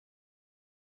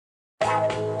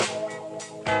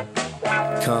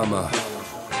karma.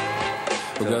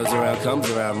 What goes around comes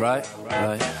around, right?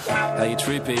 Right. How you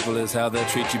treat people is how they'll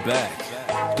treat you back.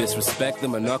 Disrespect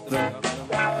them or knock them,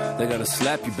 they're gonna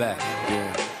slap you back.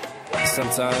 Yeah.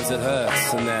 Sometimes it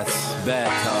hurts, and that's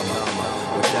bad karma.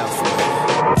 Watch out for it.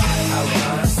 How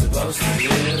am I supposed to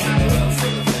live in a world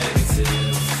full of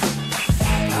negatives?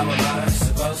 How am I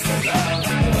supposed to love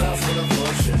in a world full of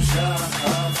bullshit?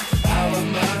 How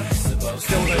am I supposed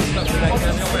to live in a world full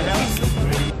of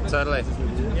Totally.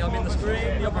 Yeah, I'm in the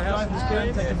screen, the Opera House in the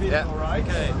screen. Yeah.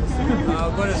 Okay.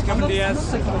 Buenos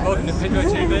Dias, welcome to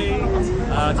pedroTV.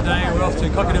 Today we're off to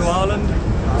Cockatoo Island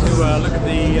to look at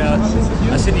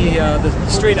the Sydney the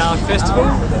Street Art Festival,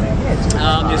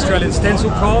 the Australian Stencil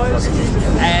Prize,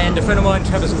 and a friend of mine,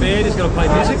 Travis Baird, is going to play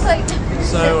music.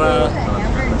 So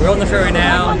we're on the ferry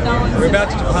now, we're about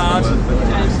to depart.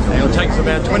 It'll take us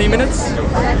about 20 minutes,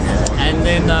 and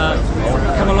then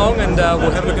come along and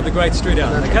we'll have a look at the great street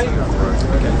art, okay?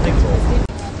 Okay, thank you.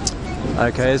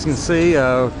 Okay, as you can see,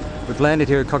 we've landed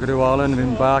here at Cockatoo Island and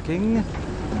embarking.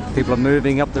 People are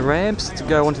moving up the ramps to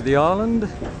go onto the island,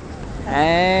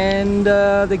 and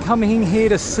they're coming here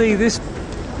to see this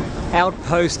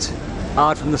outpost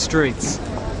art from the streets.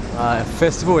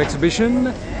 Festival exhibition,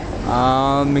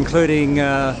 including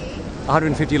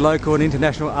 150 local and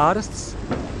international artists.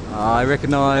 I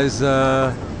recognise,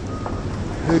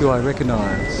 who do I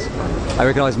recognise? I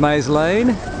recognise Maze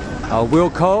Lane, Will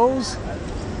Coles,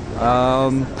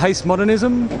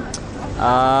 Paste-modernism.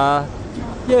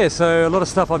 Yeah, so a lot of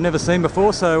stuff I've never seen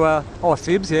before, so, oh,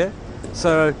 Fibs, yeah.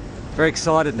 So, very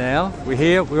excited now. We're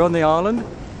here, we're on the island,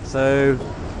 so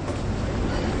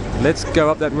let's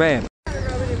go up that ramp.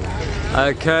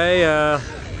 Okay,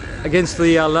 against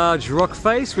the large rock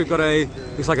face, we've got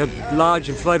looks like a large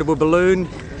inflatable balloon,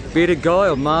 bearded guy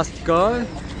or masked guy.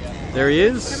 There he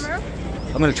is.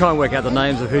 I'm going to try and work out the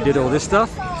names of who did all this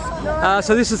stuff.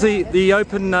 So this is the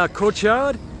open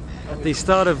courtyard at the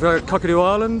start of Cockatoo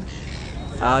Island.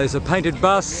 There's a painted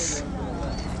bus.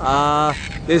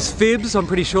 There's Fibs, I'm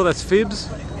pretty sure that's Fibs.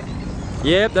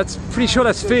 Yep, that's pretty sure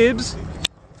that's Fibs.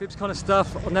 Fibs kind of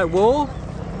stuff on that wall.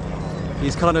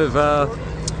 He's kind of, I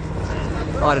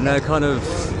don't know, kind of,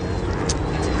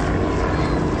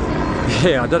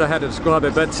 yeah, I don't know how to describe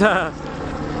it, but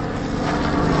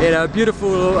you know,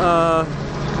 beautiful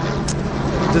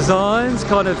designs,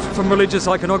 kind of from religious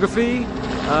iconography.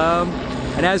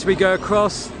 And as we go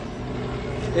across,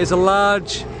 there's a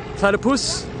large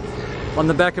platypus on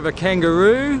the back of a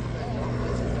kangaroo.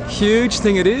 Huge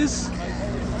thing it is.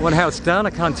 I wonder how it's done, I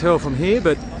can't tell from here,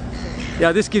 but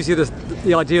yeah, this gives you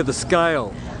the idea of the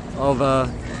scale of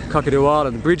Cockatoo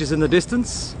Island. The bridge is in the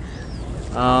distance,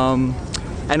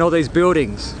 and all these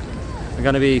buildings are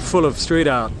going to be full of street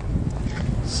art.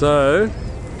 So,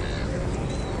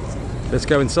 let's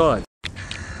go inside.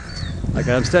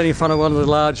 Okay, I'm standing in front of one of the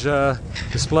large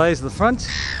displays at the front.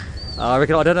 I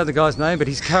reckon, I don't know the guy's name, but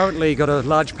he's currently got a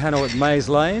large panel at Maze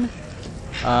Lane,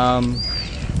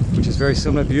 which is very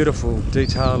similar, beautiful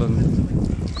detail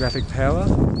and graphic power.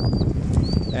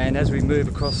 And as we move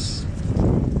across,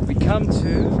 we come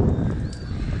to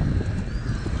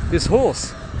this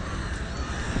horse.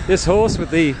 This horse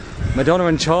with the Madonna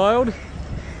and Child,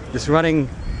 this running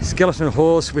skeleton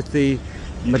horse with the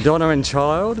Madonna and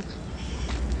Child.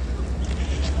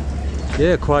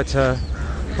 Yeah, quite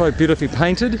beautifully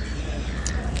painted,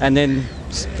 and then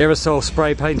aerosol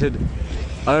spray painted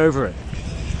over it.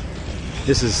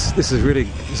 This is great.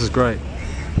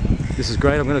 This is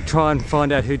great. I'm going to try and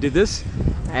find out who did this,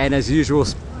 and as usual,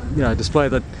 you know, display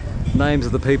the names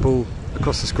of the people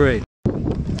across the screen.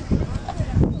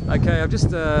 Okay, I've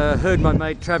just heard my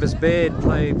mate Travis Baird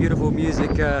play beautiful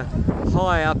music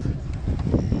high up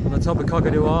on the top of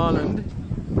Cockatoo Island,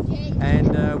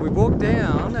 and we walked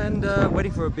down and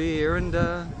waiting for a beer and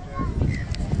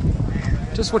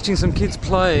just watching some kids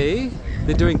play.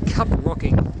 They're doing cup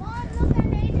rocking,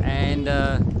 and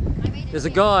there's a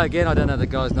guy, again, I don't know the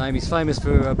guy's name, he's famous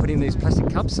for putting these plastic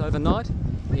cups overnight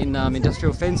in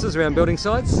industrial fences around building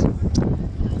sites.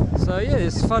 So yeah,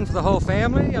 it's fun for the whole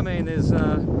family. I mean, there's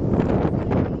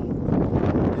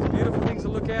beautiful things to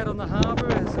look at on the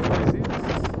harbour, as it always is.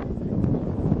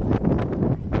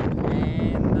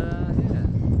 And yeah,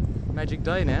 magic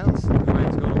day now, the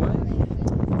rain's gone away.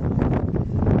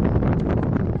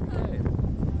 Okay.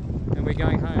 And we're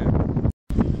going home.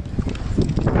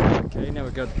 Okay, now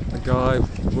we've got a guy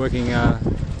working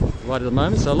right at the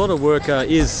moment, so a lot of work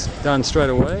is done straight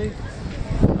away,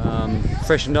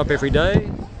 freshened up every day.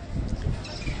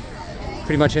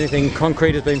 Pretty much anything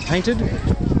concrete has been painted.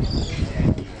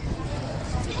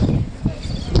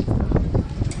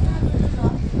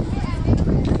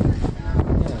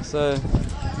 Yeah, so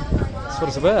it's what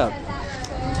it's about.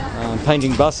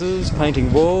 Painting buses,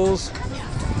 painting walls.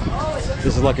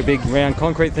 This is like a big round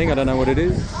concrete thing, I don't know what it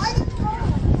is.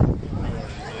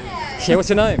 Yeah, what's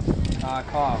your name? Kyle.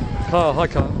 Kyle, hi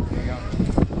Kyle. There you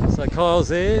go. So Kyle's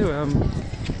there,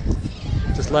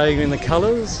 just laying in the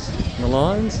colours and the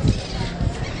lines.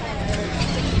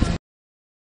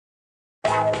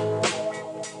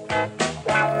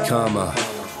 Karma.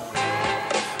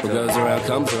 What goes around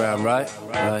comes around, right?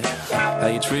 Right. How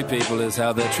you treat people is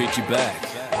how they'll treat you back.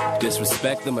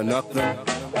 Disrespect them or knock them,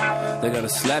 they're gonna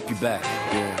slap you back.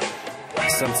 Yeah.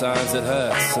 Sometimes it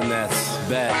hurts, and that's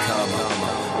bad karma.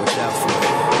 Watch out for it.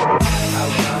 How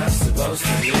am I supposed to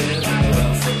live in a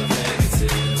world full of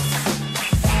negatives?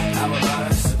 How am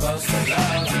I supposed to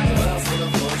love in a world full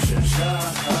of bullshit?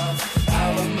 How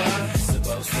am I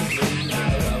supposed to breathe in a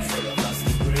world full of lust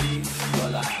and greed?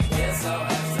 Well, I guess I'll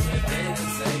have to repent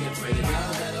and say it pretty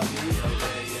well, that'll be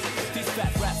okay. These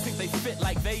fat raps think they fit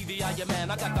like they the Iron Man.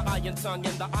 I got the iron tongue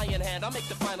and the iron hand. I'll make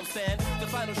the final stand. The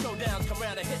final showdowns come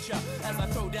round to hit ya as I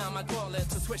throw down my gauntlet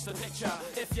to switch the picture.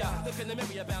 If ya look in the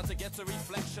mirror, you're bound to get a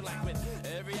reflection. Like with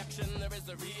every action, there is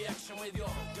a reaction with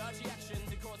your dodgy actions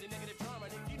and causing negative drama.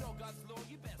 And if you know God's law,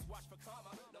 you best watch for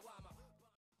karma. No, I'm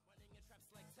running in traps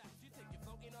like taps. You think you're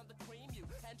floating on the cream, you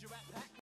and your rap pack.